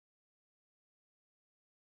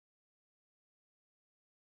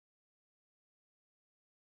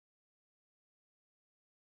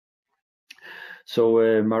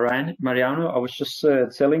So, Mariano, I was just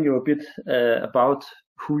telling you a bit about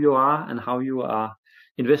who you are and how you are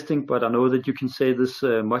investing, but I know that you can say this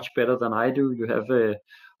much better than I do. You have,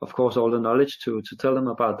 of course, all the knowledge to tell them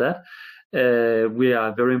about that. We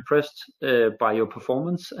are very impressed by your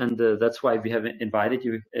performance, and that's why we have invited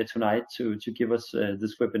you tonight to give us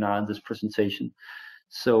this webinar and this presentation.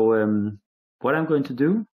 So, what I'm going to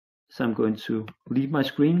do is I'm going to leave my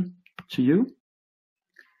screen to you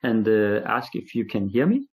and ask if you can hear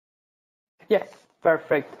me. Yes,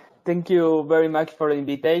 perfect. Thank you very much for the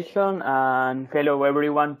invitation, and hello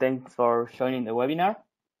everyone. Thanks for joining the webinar.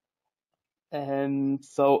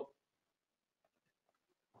 So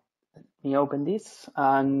let me open this.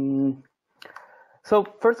 And so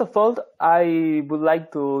first of all, I would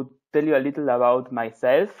like to tell you a little about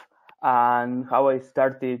myself and how I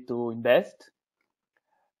started to invest.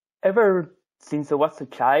 Ever since I was a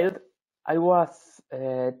child, I was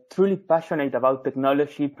truly passionate about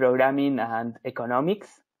technology, programming, and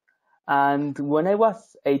economics. And when I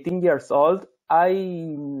was 18 years old,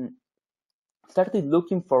 I started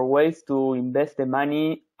looking for ways to invest the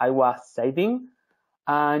money I was saving.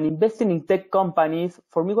 And investing in tech companies,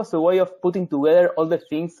 for me, was a way of putting together all the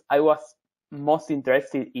things I was most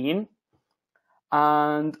interested in.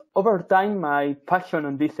 And over time, my passion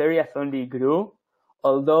on this area only grew.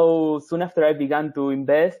 Although soon after I began to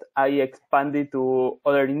invest, I expanded to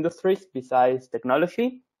other industries besides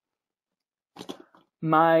technology.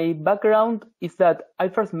 My background is that I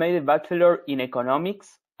first made a bachelor in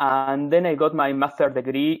economics, and then I got my master's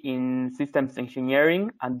degree in systems engineering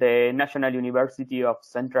at the National University of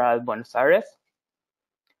Central Buenos Aires.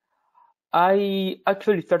 I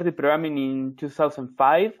actually started programming in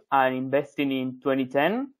 2005 and investing in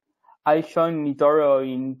 2010. I joined eToro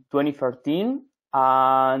in 2013,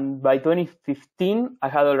 and by 2015, I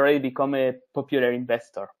had already become a popular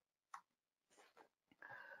investor.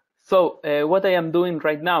 So what I am doing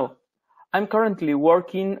right now, I'm currently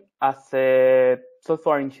working as a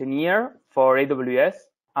software engineer for AWS,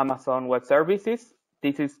 Amazon Web Services.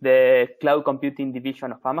 This is the cloud computing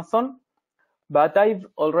division of Amazon. But I've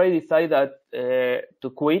already decided to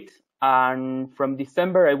quit, and from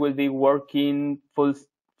December I will be working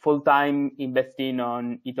full-time investing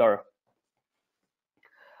on eToro.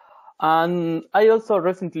 And I also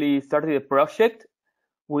recently started a project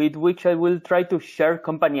with which I will try to share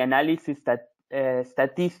company analysis,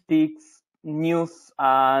 statistics, news,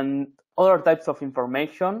 and other types of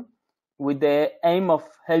information with the aim of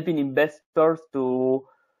helping investors to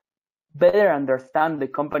better understand the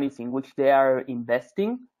companies in which they are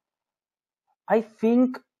investing. I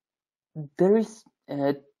think there is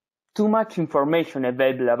too much information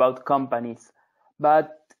available about companies,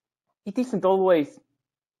 but it isn't always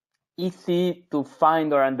easy to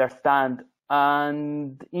find or understand.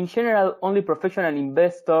 And in general, only professional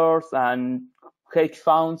investors and hedge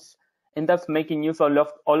funds end up making use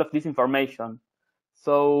of all of this information.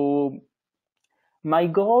 So my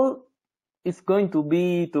goal is going to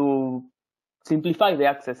be to simplify the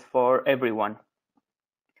access for everyone.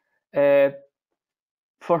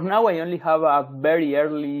 For now, I only have a very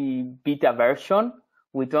early beta version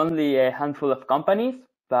with only a handful of companies,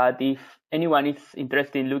 but if anyone is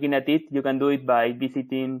interested in looking at it, you can do it by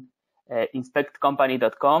visiting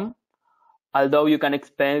inspectcompany.com, although you can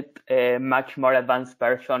expect a much more advanced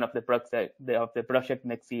version of the project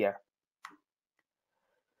next year.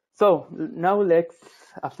 So now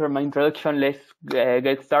after my introduction, let's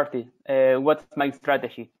get started. What's my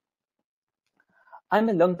strategy? I'm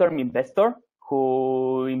a long-term investor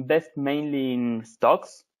who invests mainly in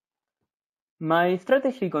stocks. My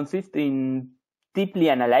strategy consists in deeply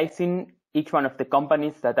analyzing each one of the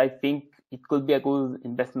companies that I think it could be a good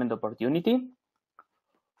investment opportunity.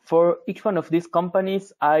 For each one of these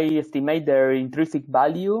companies, I estimate their intrinsic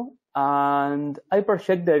value, and I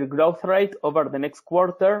project their growth rate over the next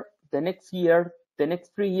quarter, the next year, the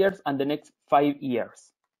next 3 years, and the next 5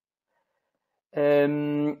 years.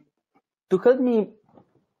 To help me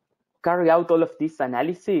carry out all of this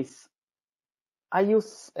analysis, I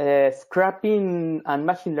use scrapping and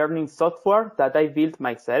machine learning software that I built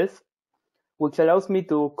myself, which allows me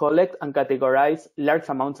to collect and categorize large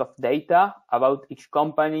amounts of data about each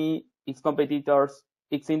company, its competitors,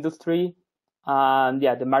 its industry, and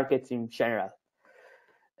the markets in general.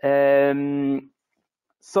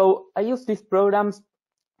 So I use these programs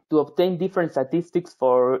to obtain different statistics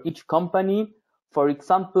for each company. For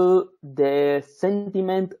example, the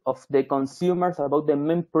sentiment of the consumers about the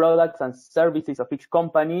main products and services of each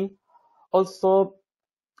company. Also,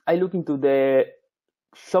 I look into the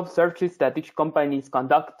job searches that each company is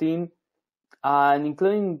conducting, and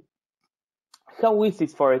including how easy it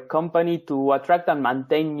is for a company to attract and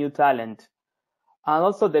maintain new talent, and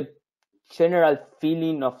also the general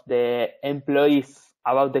feeling of the employees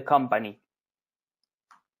about the company.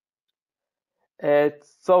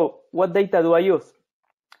 So what data do I use?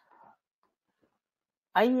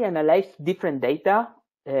 I analyze different data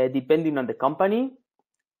depending on the company.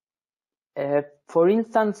 For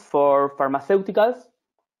instance, for pharmaceuticals,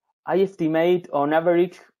 I estimate on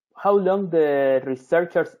average how long the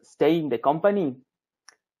researchers stay in the company,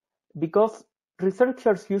 because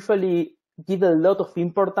researchers usually give a lot of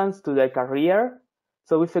importance to their career.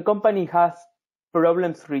 So if a company has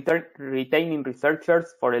problems retaining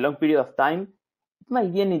researchers for a long period of time, it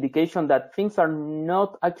might be an indication that things are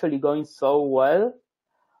not actually going so well.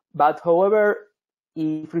 But however,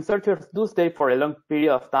 if researchers do stay for a long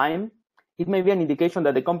period of time, it may be an indication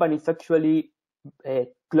that the company is actually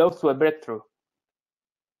close to a breakthrough.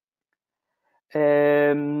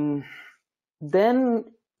 Then,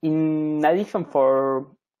 in addition,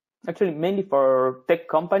 mainly for tech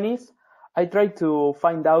companies, I try to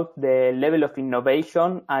find out the level of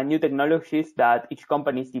innovation and new technologies that each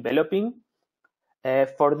company is developing.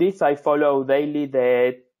 For this, I follow daily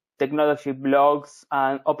the technology blogs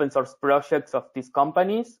and open source projects of these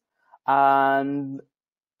companies. And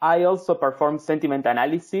I also perform sentiment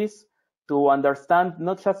analysis to understand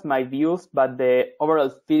not just my views, but the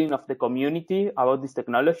overall feeling of the community about these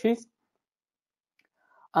technologies.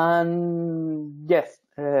 And yes,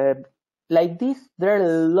 like this, there are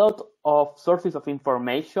a lot of sources of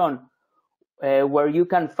information where you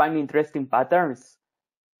can find interesting patterns,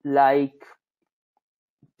 like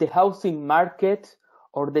the housing market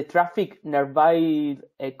or the traffic nearby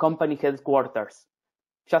a company headquarters,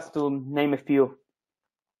 just to name a few.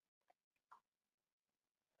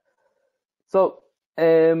 So, how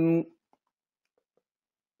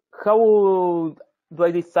do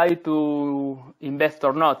I decide to invest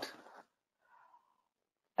or not?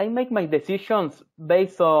 I make my decisions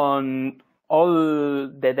based on all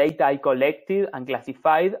the data I collected and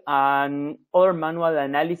classified and other manual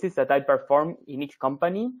analysis that I perform in each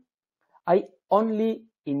company. I only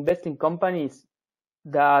invest in companies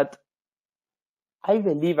that I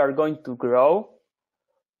believe are going to grow,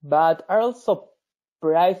 but are also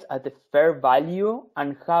priced at a fair value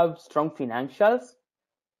and have strong financials.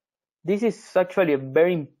 This is actually a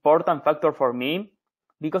very important factor for me,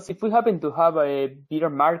 because if we happen to have a bear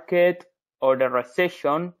market or a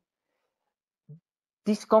recession,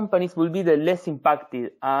 these companies will be the less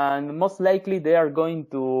impacted, and most likely they are going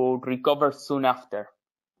to recover soon after.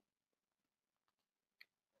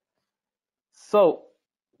 So,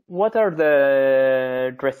 what are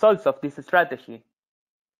the results of this strategy?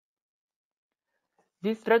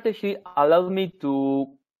 This strategy allowed me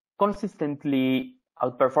to consistently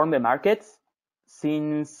outperform the markets.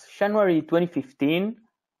 Since January 2015,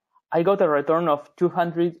 I got a return of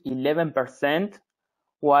 211%,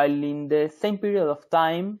 while in the same period of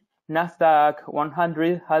time, Nasdaq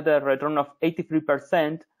 100 had a return of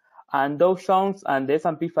 83%, and Dow Jones and the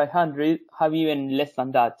S&P 500 have even less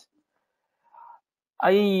than that.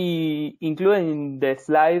 I included in the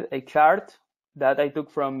slide a chart that I took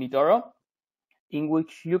from eToro, in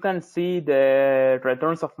which you can see the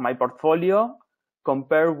returns of my portfolio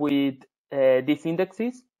compared with these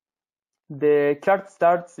indexes. The chart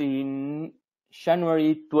starts in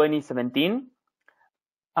January 2017,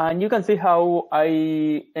 and you can see how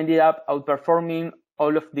I ended up outperforming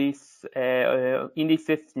all of these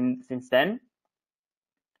indices since then.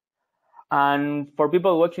 And for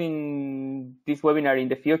people watching this webinar in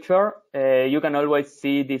the future, you can always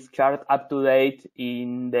see this chart up to date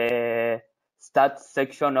in the stats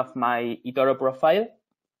section of my eToro profile.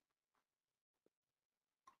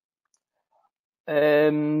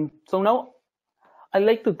 So now I'd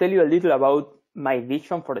like to tell you a little about my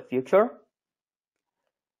vision for the future.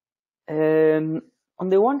 On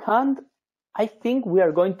the one hand, I think we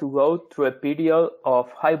are going to go through a period of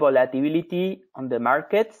high volatility on the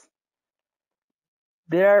markets.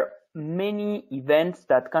 There are many events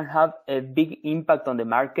that can have a big impact on the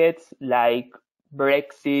markets, like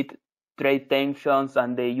Brexit, trade tensions,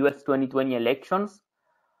 and the US 2020 elections.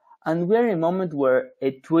 And we're in a moment where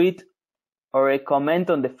a tweet or a comment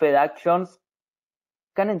on the Fed actions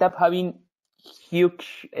can end up having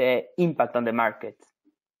huge impact on the markets.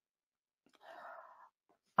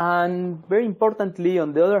 And very importantly,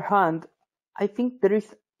 on the other hand, I think there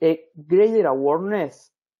is a greater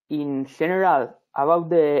awareness in general about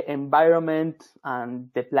the environment and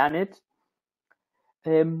the planet.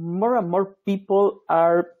 More and more people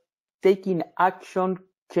are taking action,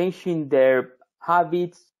 changing their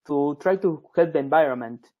habits to try to help the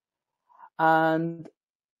environment. And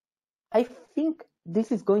I think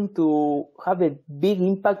this is going to have a big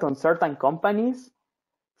impact on certain companies,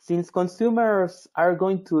 since consumers are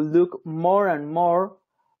going to look more and more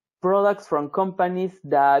products from companies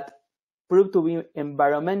that prove to be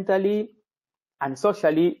environmentally and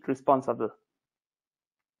socially responsible.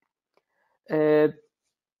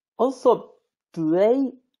 Also,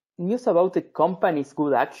 today, news about a company's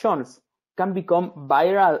good actions can become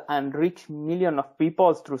viral and reach millions of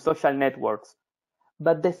people through social networks.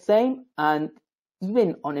 But the same, and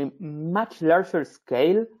even on a much larger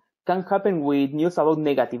scale, can happen with news about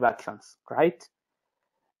negative actions, right?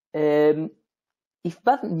 If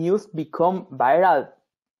bad news become viral,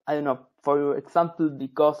 I don't know, for example,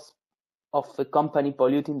 because of a company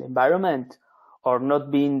polluting the environment or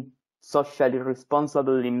not being socially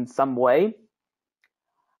responsible in some way,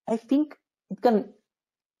 I think it can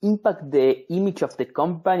impact the image of the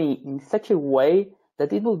company in such a way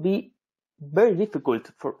that it will be very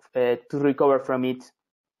difficult to recover from it,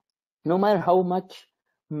 no matter how much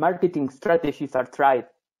marketing strategies are tried.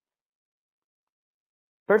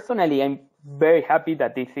 Personally, I'm very happy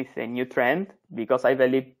that this is a new trend, because I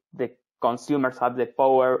believe the consumers have the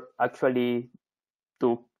power actually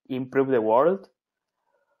to improve the world.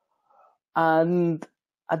 And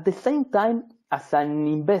at the same time, as an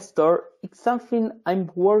investor, it's something I'm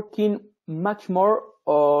working much more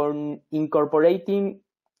on incorporating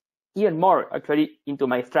even more actually into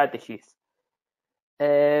my strategies.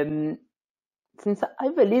 Since I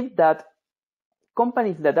believe that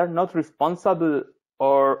companies that are not responsible,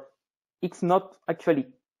 or it's not actually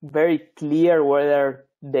very clear whether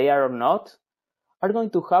they are or not, are going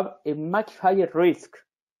to have a much higher risk.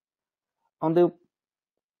 On the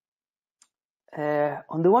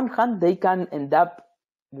one hand, they can end up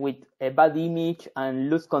with a bad image and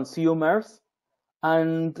lose consumers,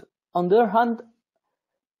 and on the other hand,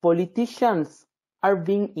 politicians are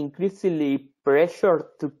being increasingly pressured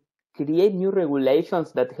to create new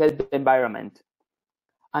regulations that help the environment.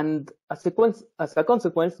 And as a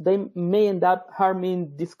consequence, they may end up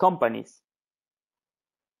harming these companies.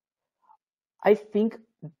 I think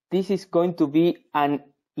this is going to be an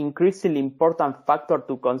increasingly important factor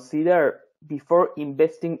to consider before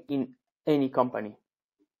investing in any company.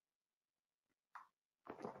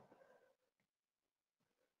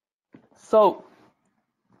 So,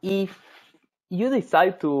 if you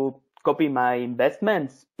decide to copy my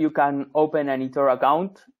investments, you can open an eToro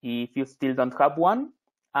account if you still don't have one,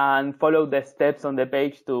 and follow the steps on the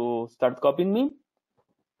page to start copying me.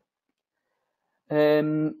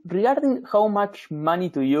 Regarding how much money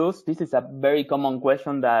to use, this is a very common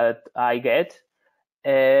question that I get.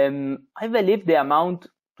 I believe the amount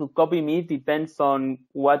to copy me depends on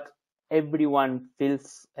what everyone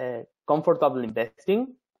feels comfortable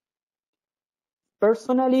investing.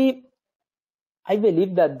 Personally, I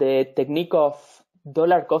believe that the technique of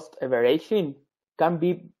dollar cost averaging can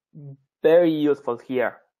be very useful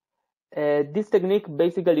here. This technique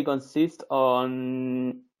basically consists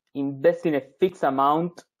on investing a fixed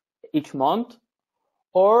amount each month,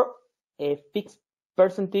 or a fixed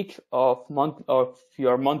percentage of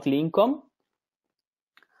your monthly income.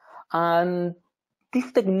 And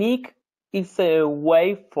this technique is a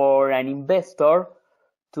way for an investor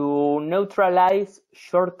to neutralize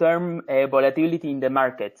short-term volatility in the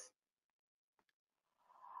markets.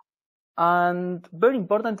 And very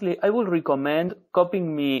importantly, I will recommend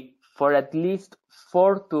copying me for at least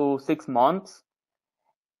 4 to 6 months.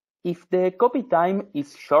 If the copy time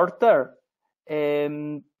is shorter,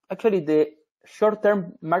 actually the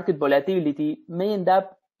short-term market volatility may end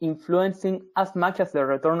up influencing as much as the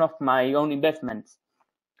return of my own investments.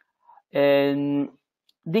 And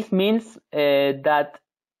this means that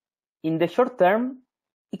in the short term,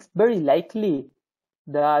 it's very likely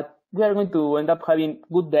that we are going to end up having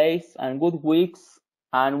good days and good weeks,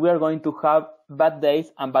 and we are going to have bad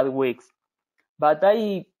days and bad weeks. But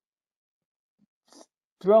I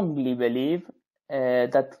strongly believe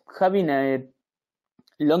that having a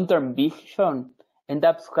long-term vision ends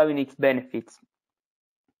up having its benefits.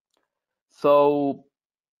 So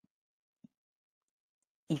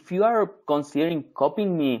if you are considering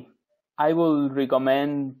copying me, I will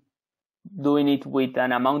recommend doing it with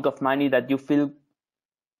an amount of money that you feel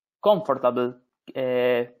comfortable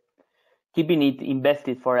keeping it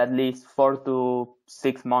invested for at least 4 to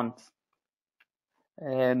 6 months.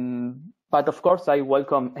 But of course, I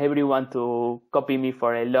welcome everyone to copy me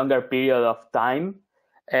for a longer period of time.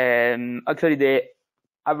 Actually, the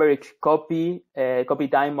average copy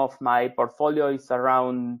time of my portfolio is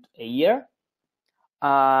around a year.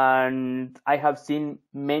 And I have seen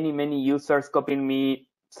many users copying me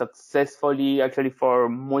successfully, actually for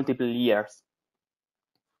multiple years.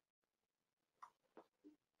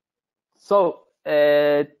 So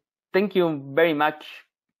thank you very much,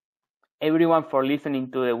 everyone, for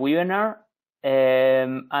listening to the webinar.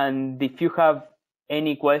 And if you have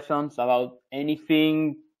any questions about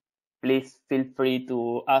anything, please feel free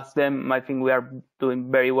to ask them. I think we are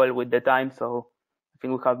doing very well with the time, so I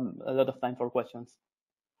think we have a lot of time for questions.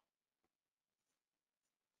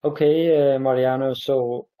 Okay, Mariano.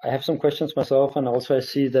 So I have some questions myself, and also I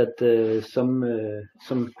see that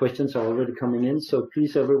some questions are already coming in. So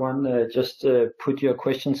please, everyone, just put your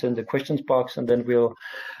questions in the questions box, and then we'll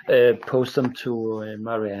post them to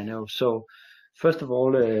Mariano. So first of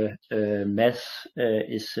all, Mads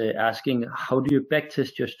is asking, how do you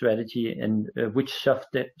backtest your strategy, and which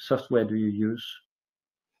software do you use?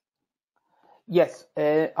 Yes,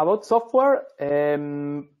 about software,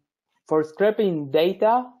 for scraping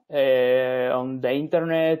data on the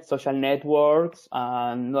internet, social networks,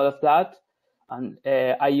 and all of that, and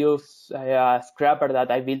I use a scraper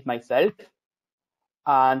that I built myself.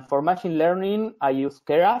 And for machine learning, I use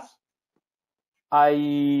Keras. I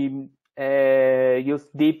use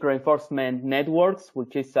deep reinforcement networks,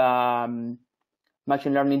 which is a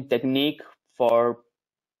machine learning technique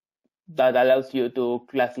that allows you to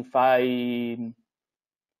classify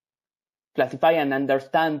and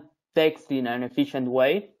understand text in an efficient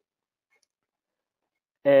way.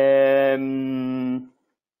 The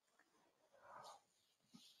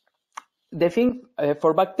thing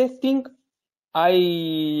for backtesting,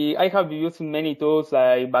 I have been using many tools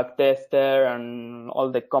like Backtester and all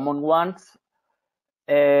the common ones.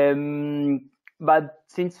 But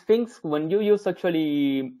since when you use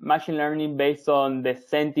actually machine learning based on the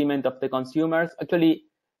sentiment of the consumers, actually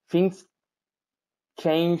things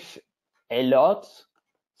change a lot.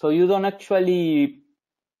 So you don't actually,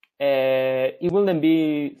 it wouldn't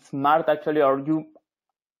be smart actually,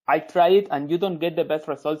 I try it and you don't get the best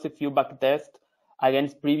results if you backtest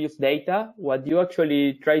against previous data. What you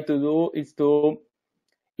actually try to do is to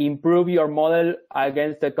improve your model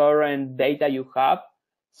against the current data you have,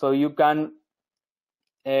 so you can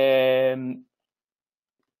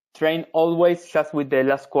train always just with the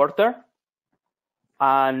last quarter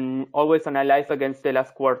and always analyze against the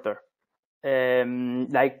last quarter.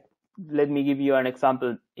 Like, let me give you an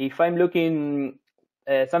example. If I'm looking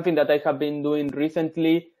something that I have been doing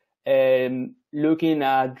recently, looking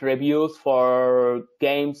at reviews for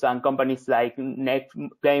games and companies like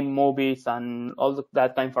game, movies, and all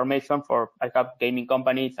that kind of information. I have gaming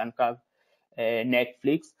companies and have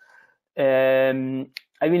Netflix.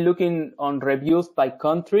 I've been looking on reviews by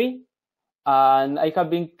country, and I have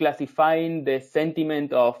been classifying the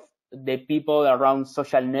sentiment of the people around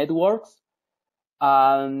social networks.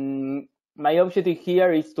 My objective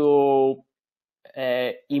here is to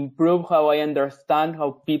improve how I understand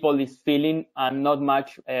how people is feeling, and not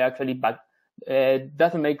much actually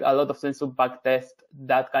doesn't make a lot of sense to backtest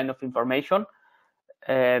that kind of information,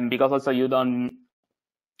 because also you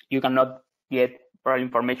cannot get probably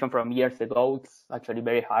information from years ago. It's actually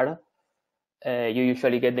very hard. You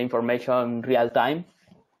usually get the information real time.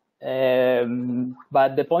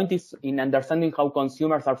 But the point is in understanding how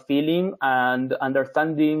consumers are feeling, and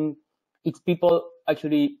understanding it's people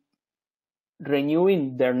actually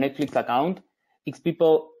renewing their Netflix account, it's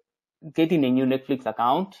people getting a new Netflix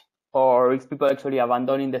account, or it's people actually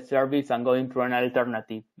abandoning the service and going through an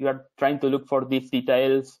alternative. You are trying to look for these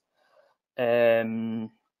details.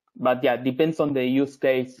 But yeah, depends on the use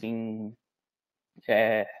case.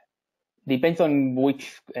 Depends on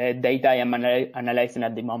which data I am analyzing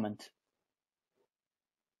at the moment.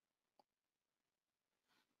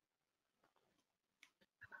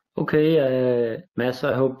 Okay, Mads,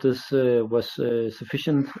 I hope this was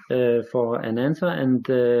sufficient for an answer. And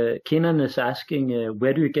Kenan is asking,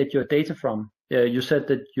 where do you get your data from? You said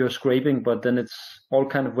that you're scraping, but then it's all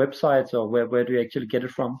kind of websites, or where do you actually get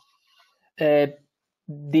it from?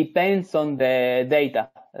 Depends on the data.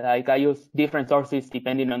 Like, I use different sources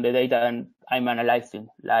depending on the data I'm analyzing.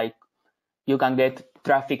 Like, you can get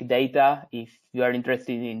traffic data if you are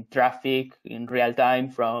interested in traffic in real time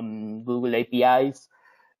from Google APIs.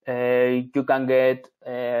 You can get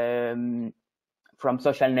from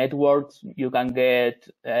social networks, you can get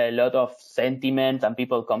a lot of sentiment and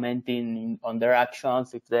people commenting on their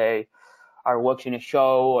actions, if they are watching a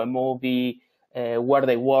show, a movie, where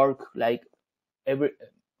they work. Like, a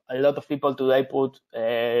lot of people today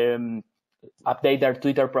update their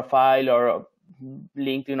Twitter profile or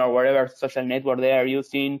LinkedIn or whatever social network they are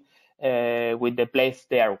using with the place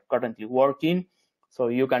they are currently working. So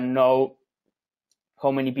you can know how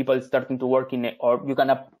many people is starting to work or you can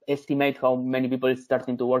estimate how many people is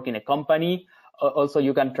starting to work in a company. Also,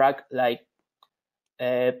 you can track like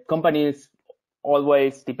companies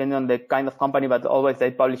always depending on the kind of company, but always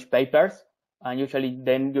they publish papers. And usually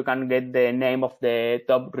then you can get the name of the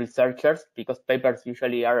top researchers, because papers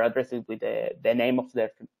usually are addressed with the name of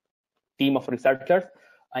the team of researchers.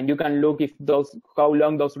 And you can look if how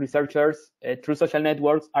long those researchers through social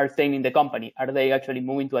networks are staying in the company. Are they actually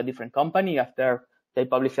moving to a different company after they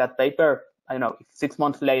publish that paper? I don't know, if 6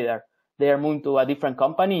 months later they are moving to a different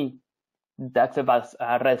company, that's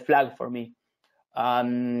a red flag for me.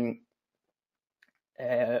 And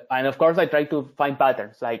of course, I try to find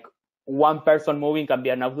patterns. Like, one person moving can be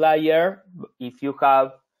an outlier. If you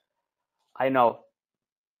have, I know,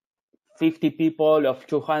 50 people of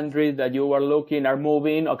 200 that you were looking are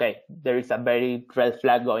moving, okay, there is a very red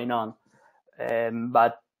flag going on.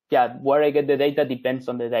 But yeah, where I get the data depends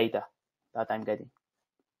on the data that I'm getting.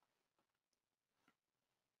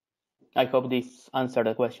 I hope this answered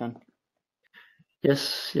the question.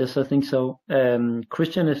 Yes, I think so.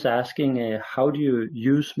 Christian is asking, how do you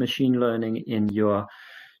use machine learning in your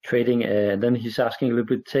trading? Then he's asking a little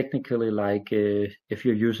bit technically, like if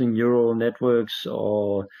you're using neural networks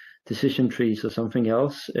or decision trees or something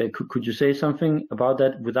else. Could you say something about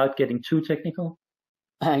that without getting too technical?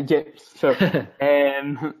 Yeah, sure.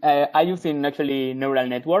 I use actually neural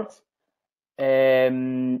networks.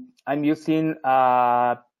 I'm using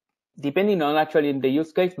depending on actually the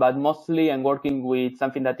use case, but mostly I'm working with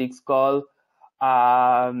something that is called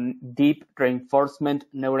deep reinforcement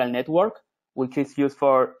neural network, which is used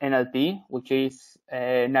for NLP, which is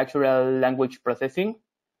natural language processing.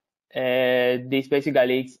 This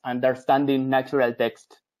basically is understanding natural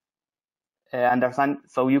text.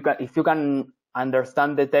 So if you can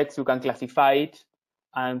understand the text, you can classify it,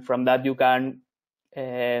 and from that you can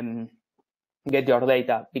get your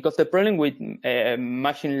data. Because the problem with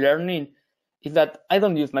machine learning is that I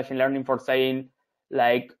don't use machine learning for saying,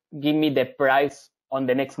 like, give me the price on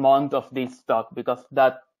the next month of this stock, because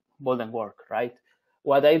that wouldn't work, right?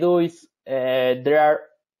 What I do is there are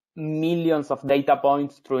millions of data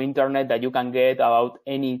points through internet that you can get about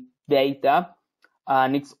any data,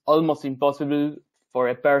 and it's almost impossible for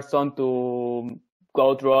a person to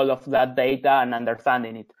go through all of that data and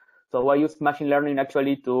understanding it. So I use machine learning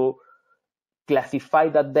actually to classify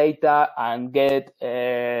that data and get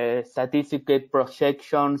statistics, get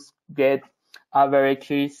projections, get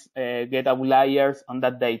averages, get outliers on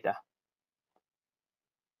that data.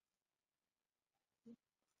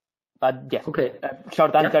 But yes, okay.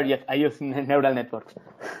 Short answer, yes, I use neural networks.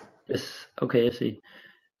 Yes, okay, I see.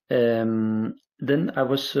 Then I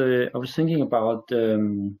was thinking about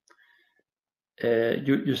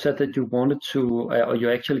you said that you wanted to, or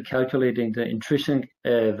you're actually calculating the intrinsic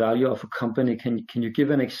value of a company. Can you give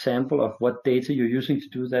an example of what data you're using to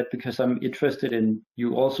do that? Because I'm interested in.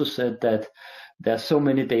 You also said that there's so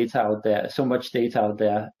many data out there, so much data out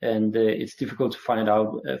there, and it's difficult to find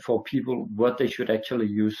out for people what they should actually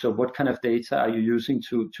use. So, what kind of data are you using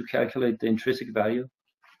to calculate the intrinsic value?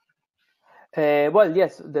 Well,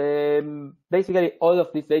 yes, basically all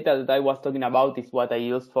of this data that I was talking about is what I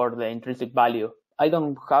use for the intrinsic value. I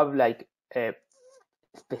don't have like a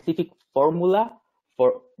specific formula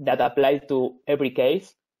for that applies to every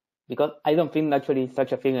case, because I don't think actually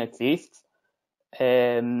such a thing exists.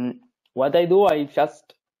 What I do, I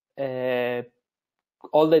just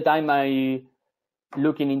all the time I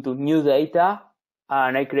looking into new data,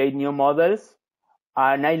 and I create new models,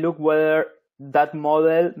 and I look whether that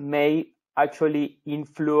model may actually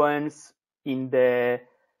influence in the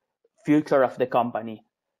future of the company.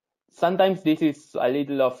 Sometimes this is a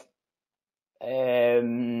little of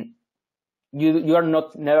you are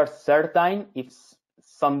not never certain if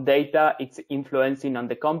some data is influencing on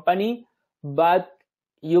the company, but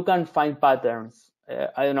you can find patterns.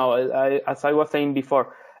 I don't know, as I was saying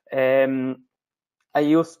before, I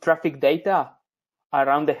use traffic data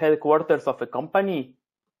around the headquarters of a company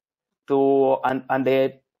to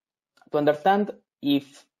understand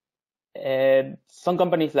if some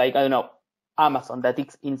companies, like, I don't know, Amazon, that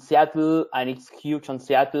it's in Seattle and it's huge on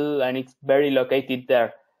Seattle and it's very located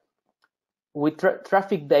there. With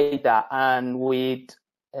traffic data and with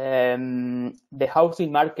the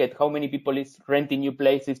housing market, how many people is renting new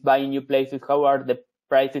places, buying new places, how are the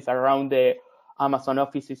prices around the Amazon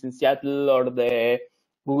offices in Seattle or the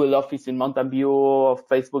Google office in Mountain View or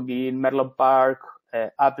Facebook in Menlo Park,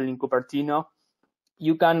 Apple in Cupertino.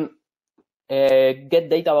 You can get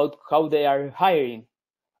data about how they are hiring.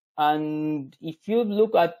 And if you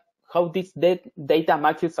look at how this data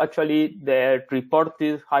matches actually the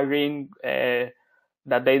reported hiring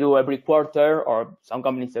that they do every quarter, or some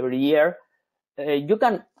companies every year, you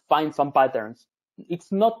can find some patterns.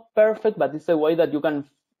 It's not perfect, but it's a way that you can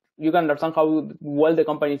you can understand how well the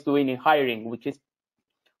company is doing in hiring, which is,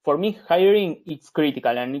 for me, hiring is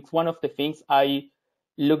critical, and it's one of the things I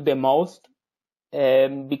look the most,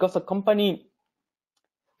 because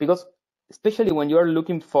especially when you're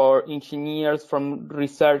looking for engineers, from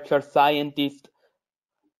researchers, scientists,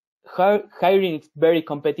 hiring is very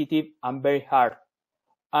competitive and very hard.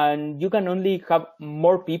 And you can only have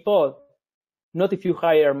more people, not if you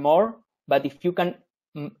hire more, but if you can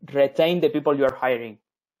retain the people you're hiring.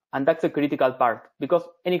 And that's a critical part, because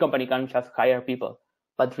any company can just hire people,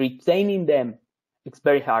 but retaining them, it's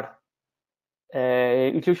very hard.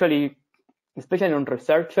 It's usually, especially on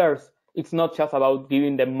researchers, it's not just about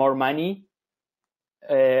giving them more money,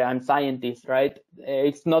 and scientists, right?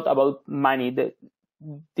 It's not about money.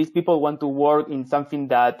 These people want to work in something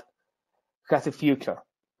that has a future.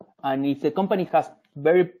 And if the company has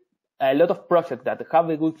a lot of projects that have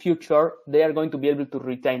a good future, they are going to be able to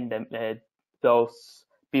retain them, those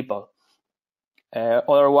people.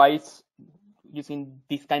 Otherwise, using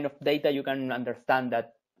this kind of data, you can understand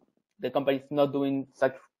that the company is not doing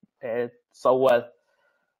so well.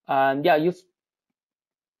 And yeah, use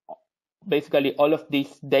basically all of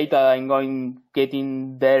this data I'm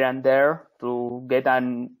getting there and there to get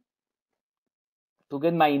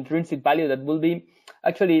my intrinsic value. That will be,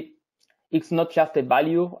 actually, it's not just a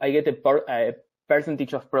value. I get a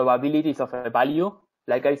percentage of probabilities of a value.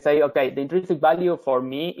 Like I say, okay, the intrinsic value for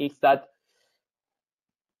me is that,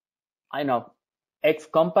 I know, X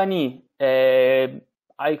company,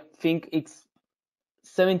 I think it's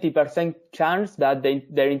 70% chance that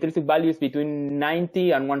their intrinsic value is between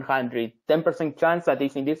 90 and 100, 10% chance that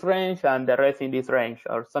it's in this range and the rest in this range,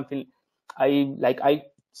 or something. I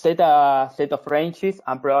set a set of ranges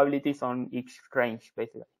and probabilities on each range,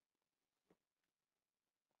 basically.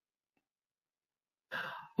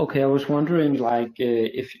 Okay, I was wondering, like,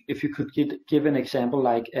 if you could give an example.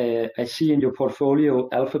 Like, I see in your portfolio,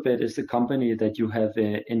 Alphabet is the company that you have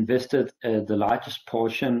invested the largest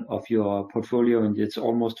portion of your portfolio, and it's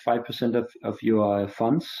almost 5% of your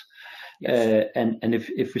funds. Yes. And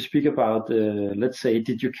if we speak about, let's say,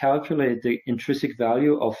 did you calculate the intrinsic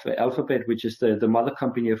value of Alphabet, which is the mother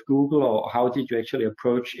company of Google, or how did you actually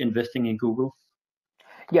approach investing in Google?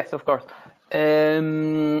 Yes, of course.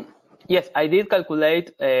 Yes, I did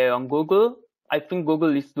calculate on Google. I think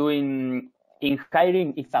Google is doing, in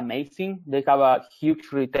hiring, it's amazing. They have a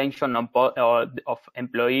huge retention of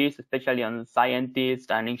employees, especially on scientists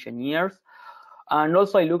and engineers. And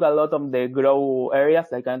also, I look a lot of the growth areas,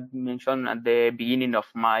 like I mentioned at the beginning of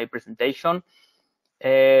my presentation.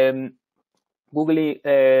 Google,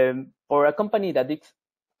 for a company that is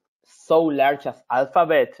so large as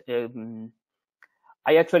Alphabet,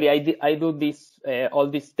 I do this all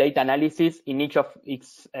this data analysis in each of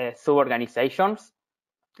its sub-organizations.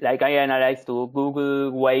 Like, I analyze to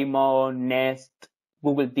Google, Waymo, Nest,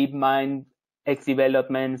 Google DeepMind, X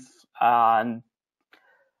Developments, and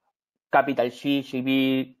Capital G,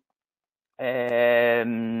 GB,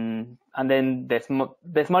 and then the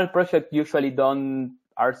small projects usually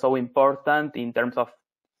are so important in terms of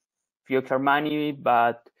future money,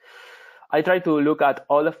 but I try to look at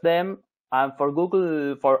all of them. And for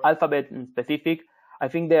Google, for Alphabet in specific, I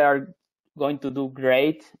think they are going to do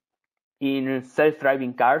great in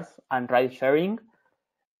self-driving cars and ride sharing.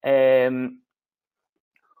 They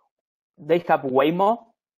have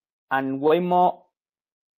Waymo, and Waymo,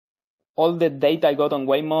 all the data I got on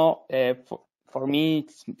Waymo, for me,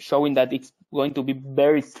 it's showing that it's going to be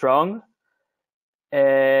very strong.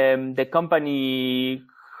 The company,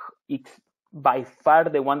 it's by far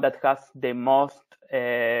the one that has the most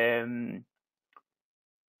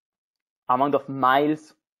amount of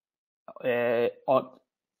miles on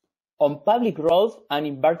public roads and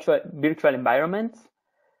in virtual environments.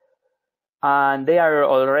 And they are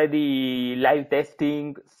already live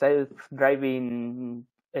testing self-driving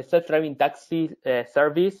taxi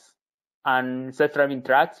service and self-driving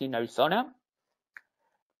trucks in Arizona.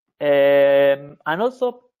 And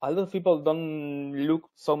also, a lot of people don't look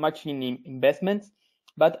so much in investments,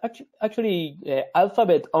 but actually,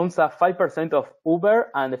 Alphabet owns a 5% of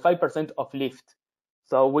Uber and a 5% of Lyft,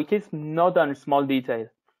 so which is not a small detail.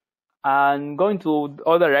 And going to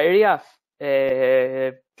other areas,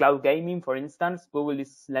 cloud gaming, for instance, Google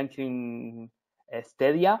is launching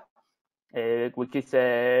Stadia, which is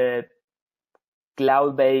a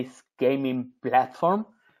cloud-based gaming platform.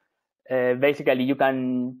 Basically, you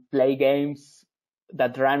can play games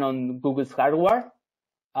that run on Google's hardware,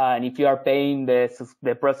 and if you are paying the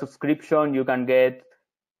pro subscription, you can get.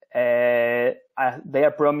 They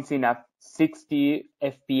are promising a 60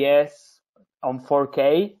 FPS on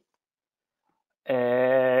 4K,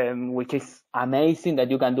 which is amazing that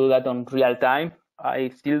you can do that on real time.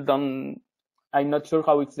 I'm not sure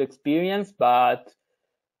how it's the experience, but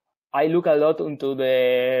I look a lot into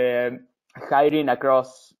the hiring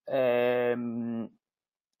across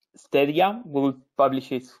Stadia. Google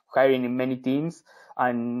publishes hiring in many teams,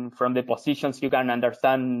 and from the positions you can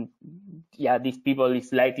understand, yeah, these people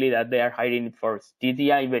is likely that they are hiring for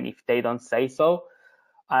Stadia, even if they don't say so.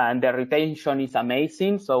 And the retention is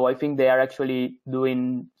amazing. So I think they are actually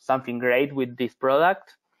doing something great with this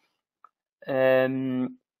product.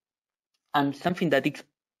 And something that is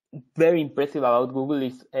very impressive about Google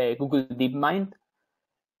is Google DeepMind.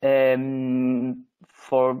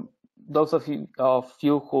 For those of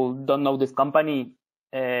you who don't know this company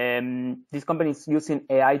is using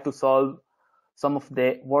AI to solve some of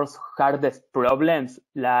the world's hardest problems,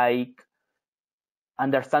 like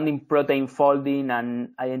understanding protein folding and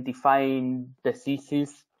identifying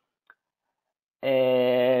diseases.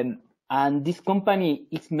 And this company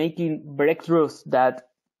is making breakthroughs that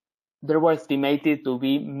they were estimated to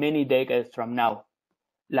be many decades from now,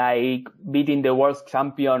 like beating the world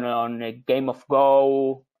champion on a game of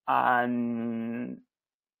Go, and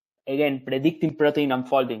again, predicting protein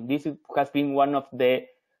unfolding. This has been one of the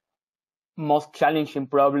most challenging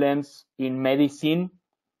problems in medicine,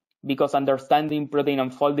 because understanding protein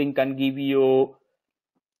unfolding can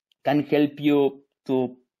help you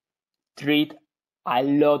to treat a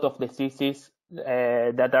lot of diseases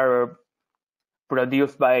that are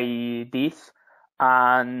produced by this.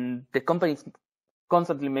 And the company is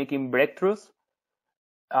constantly making breakthroughs.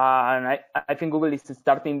 And I think Google is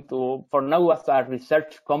starting to, for now as a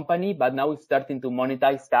research company, but now it's starting to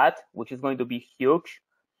monetize that, which is going to be huge.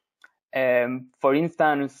 For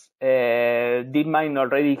instance, DeepMind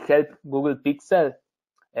already helped Google Pixel,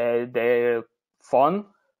 the phone,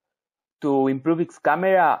 to improve its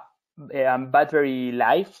camera and battery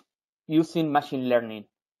life using machine learning.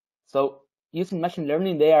 So using machine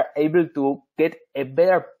learning, they are able to get a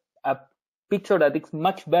picture that is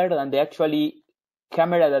much better than the actually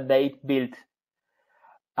camera that they built.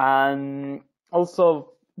 And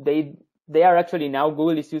also they are actually, now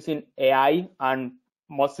Google is using AI, and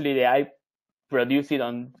mostly the AI produced it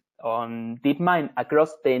on DeepMind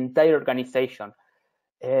across the entire organization.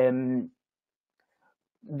 They,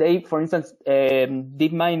 for instance,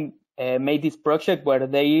 DeepMind made this project where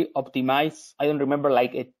they optimize, I don't remember,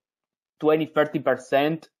 like a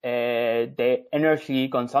 20-30% the energy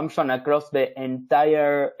consumption across the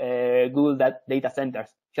entire Google data centers,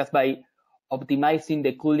 just by optimizing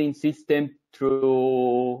the cooling system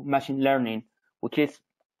through machine learning, which is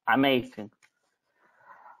amazing.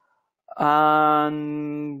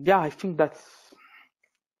 And yeah, I think that's.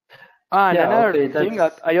 And another thing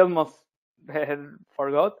that I almost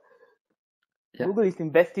forgot. Yeah. Google is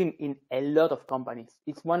investing in a lot of companies.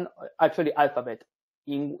 It's actually Alphabet.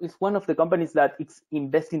 It's one of the companies that it's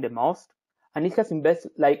investing the most, and it has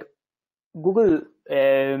invested, like Google.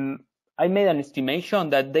 I made an estimation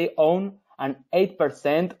that they own an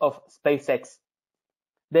 8% of SpaceX.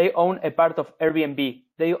 They own a part of Airbnb.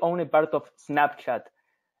 They own a part of Snapchat.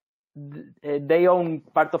 They own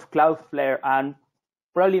part of Cloudflare, and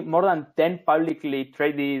probably more than 10 publicly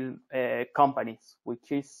traded companies,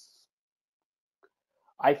 which is,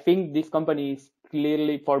 I think this company is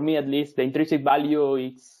clearly, for me at least, the intrinsic value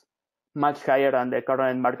is much higher than the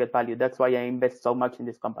current market value. That's why I invest so much in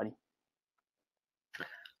this company.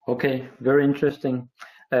 Okay, very interesting.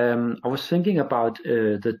 I was thinking about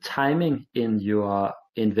the timing in your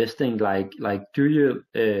investing. Like, do you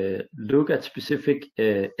look at specific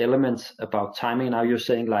elements about timing? Now you're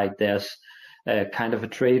saying like there's kind of a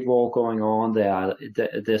trade war going on.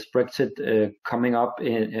 There's Brexit coming up.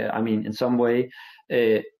 In some way.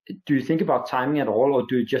 Do you think about timing at all, or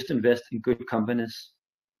do you just invest in good companies?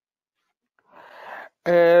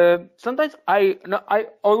 Sometimes I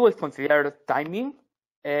always consider timing,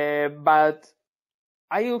 but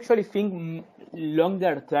I actually think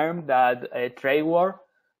longer term that a trade war.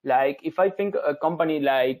 Like if I think a company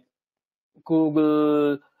like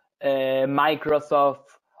Google, Microsoft,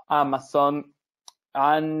 Amazon,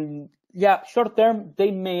 and yeah, short term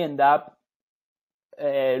they may end up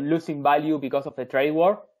losing value because of the trade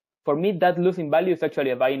war. For me, that losing value is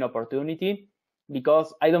actually a buying opportunity,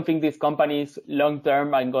 because I don't think these companies long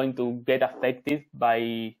term are going to get affected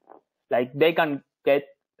by, like, they can get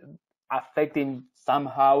affected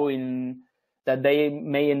somehow in that they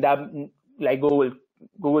may end up like Google.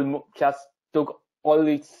 Google just took all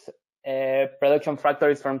its production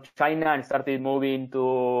factories from China and started moving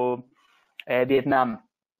to Vietnam.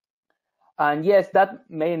 And yes, that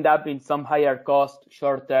may end up in some higher cost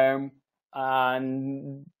short term,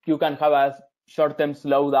 and you can have a short-term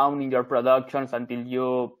slowdown in your productions until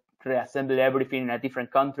you reassemble everything in a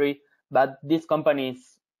different country. But these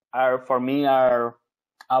companies for me, are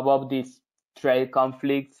above these trade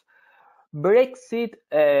conflicts. Brexit,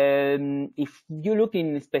 if you look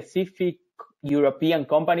in specific European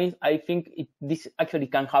companies, I think this actually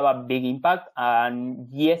can have a big impact. And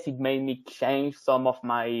yes, it made me change some of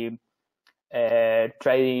my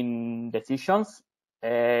trading decisions.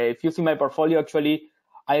 If you see my portfolio, actually,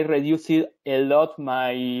 I reduced a lot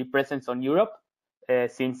my presence on Europe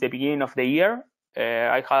since the beginning of the year.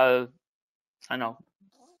 I had, I don't know,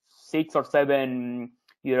 6 or 7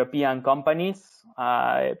 European companies,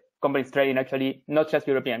 companies trading, actually, not just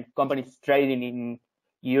European, companies trading in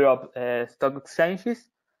Europe stock exchanges.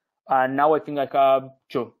 And now I think I have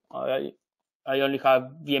 2. I only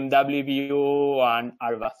have BMW and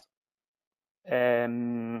Arvas.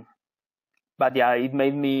 But yeah, it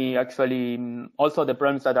made me actually, also the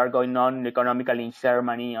problems that are going on economically in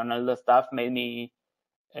Germany and all the stuff made me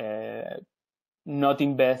not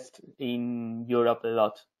invest in Europe a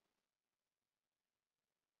lot.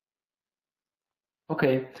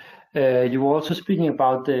 Okay. You were also speaking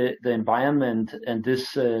about the environment and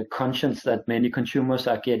this conscience that many consumers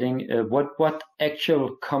are getting. What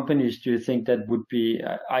actual companies do you think that would be?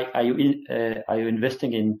 Are you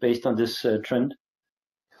investing in based on this trend?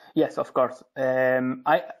 Yes, of course.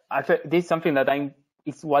 This is something that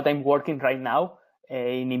it's what I'm working right now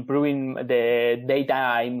in improving the data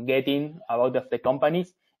I'm getting about the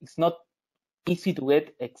companies. It's not easy to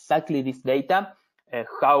get exactly this data,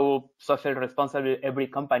 how social responsible every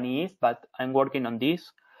company is, but I'm working on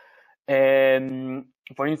this.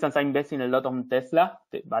 For instance, I'm investing a lot on Tesla,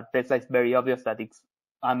 but Tesla is very obvious that it's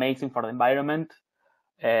amazing for the environment.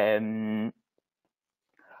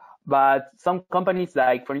 But some companies,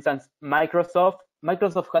 like for instance Microsoft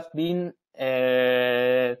has been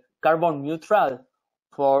carbon neutral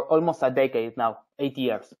for almost a decade now, 8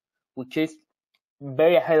 years, which is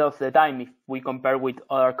very ahead of the time if we compare with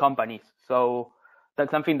other companies. So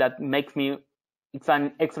that's something that makes me, it's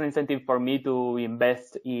an extra incentive for me to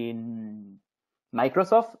invest in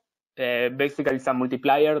Microsoft. Basically, it's a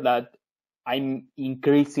multiplier that I'm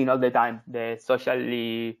increasing all the time, the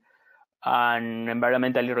socially and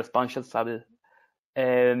environmentally responsible.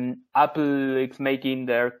 Apple is making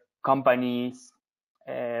their companies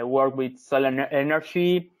work with solar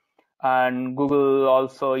energy, and Google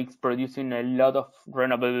also is producing a lot of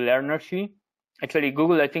renewable energy. Actually,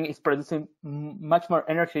 Google, I think, is producing much more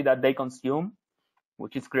energy than they consume,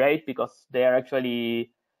 which is great because they are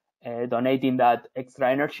actually donating that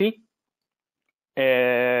extra energy.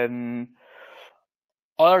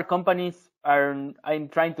 Other companies I'm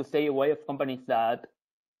trying to stay away of companies that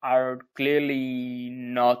are clearly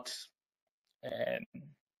not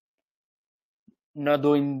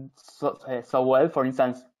doing so well. For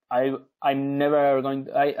instance, I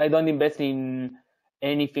don't invest in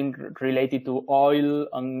anything related to oil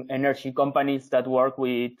and energy companies that work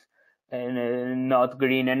with not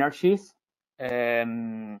green energies.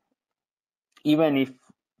 Even if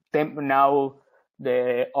now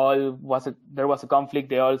there was a conflict,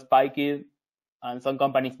 the oil spiked, and some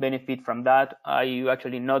companies benefit from that. I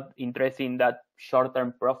actually not interested in that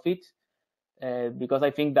short-term profit because I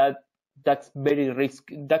think that's a very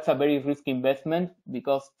risky investment,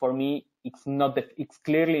 because for me it's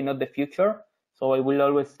clearly not the future. So I will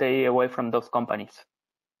always stay away from those companies.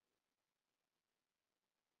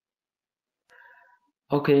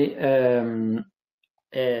 Okay.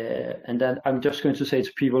 And then I'm just going to say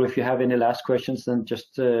to people, if you have any last questions, then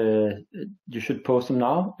just you should post them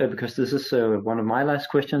now, because this is one of my last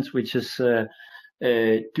questions, which is, do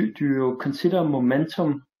you consider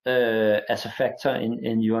momentum as a factor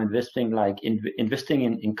in your investing, like investing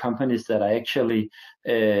in companies that are actually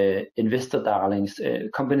investor darlings,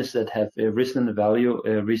 companies that have risen in value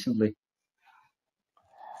recently?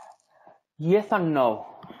 Yes and no.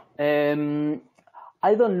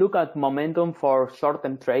 I don't look at momentum for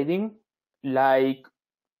short-term trading. Like,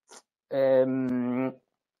 if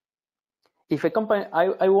a company,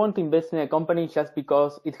 I won't invest in a company just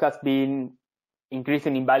because it has been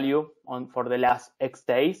increasing in value for the last X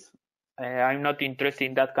days. I'm not interested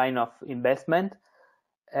in that kind of investment.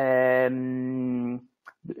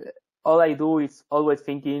 All I do is always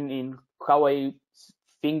thinking in how I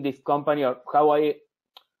think this company, or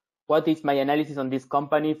what is my analysis on this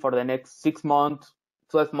company for the next 6 months,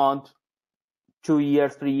 12 months, 2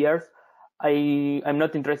 years, 3 years. I'm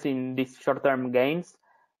not interested in these short-term gains.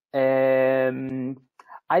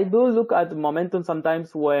 I do look at momentum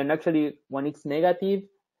sometimes when it's negative,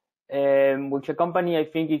 which a company, I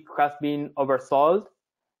think it has been oversold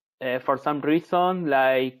for some reason,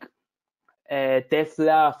 like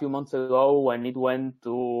Tesla a few months ago, when it went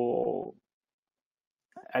to,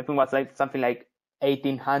 I think it was like something like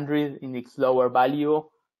 1800 in its lower value,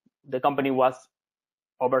 the company was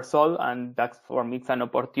oversold, and that's for me it's an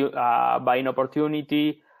buying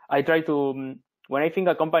opportunity. I try to, when I think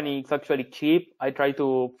a company is actually cheap, I try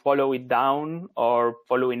to follow it down or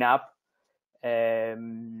following up,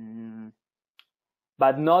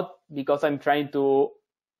 but not because I'm trying to.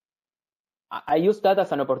 I use that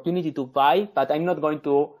as an opportunity to buy, but I'm not going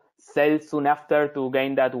to sell soon after to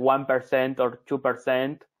gain that 1% or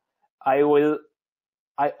 2%. I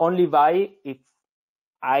only buy if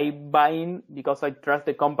I buying because I trust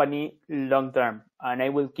the company long term, and I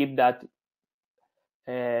will keep that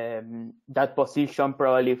position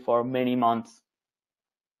probably for many months.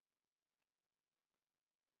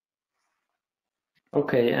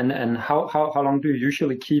 Okay, and how long do you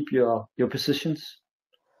usually keep your positions?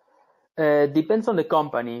 Depends on the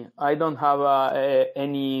company. I don't have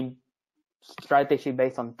any strategy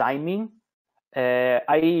based on timing.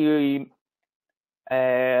 I'm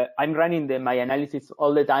running my analysis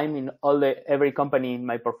all the time in every company in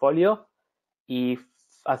my portfolio. If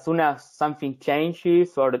as soon as something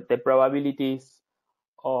changes or the probabilities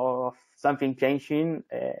of something changing,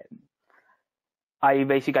 I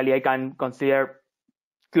can consider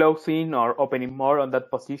closing or opening more on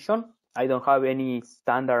that position. I don't have any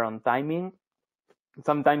standard on timing.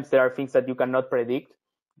 Sometimes there are things that you cannot predict.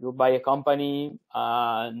 You buy a company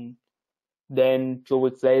and then 2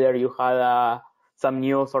 weeks later you had some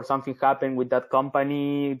news or something happen with that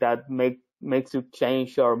company that makes you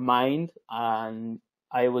change your mind, and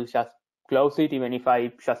I will just close it even if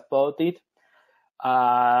I just bought it.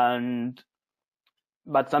 But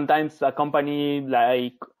sometimes a company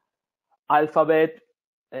like Alphabet,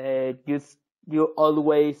 you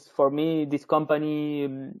always, for me, this company,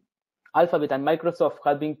 Alphabet and Microsoft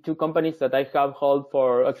have been two companies that I have held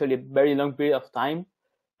for actually a very long period of time,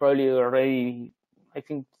 probably already, I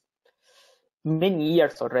think, many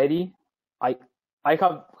years already. I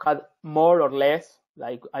have had more or less,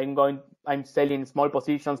 like I'm selling small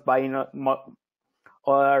positions, buying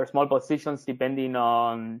other small positions depending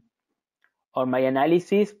on my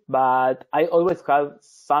analysis, but I always have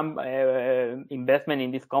some investment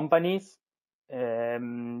in these companies,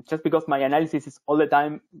 just because my analysis is all the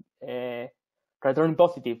time returning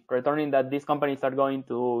positive, returning that these companies are going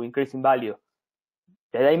to increase in value.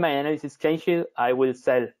 The day my analysis changes, I will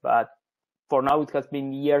sell, but for now it has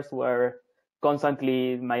been years where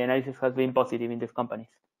constantly my analysis has been positive in these companies.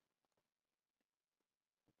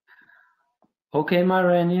 Okay,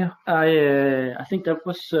 Mariano, I think that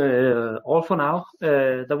was all for now.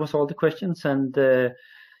 That was all the questions, and it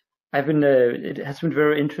has been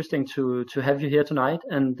very interesting to have you here tonight.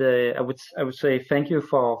 And I would say thank you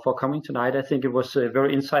for coming tonight. I think it was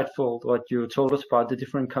very insightful what you told us about the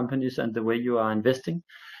different companies and the way you are investing.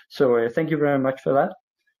 So thank you very much for that.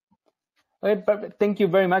 Okay, perfect. Thank you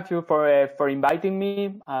very much for inviting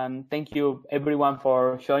me, and thank you everyone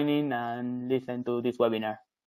for joining and listening to this webinar.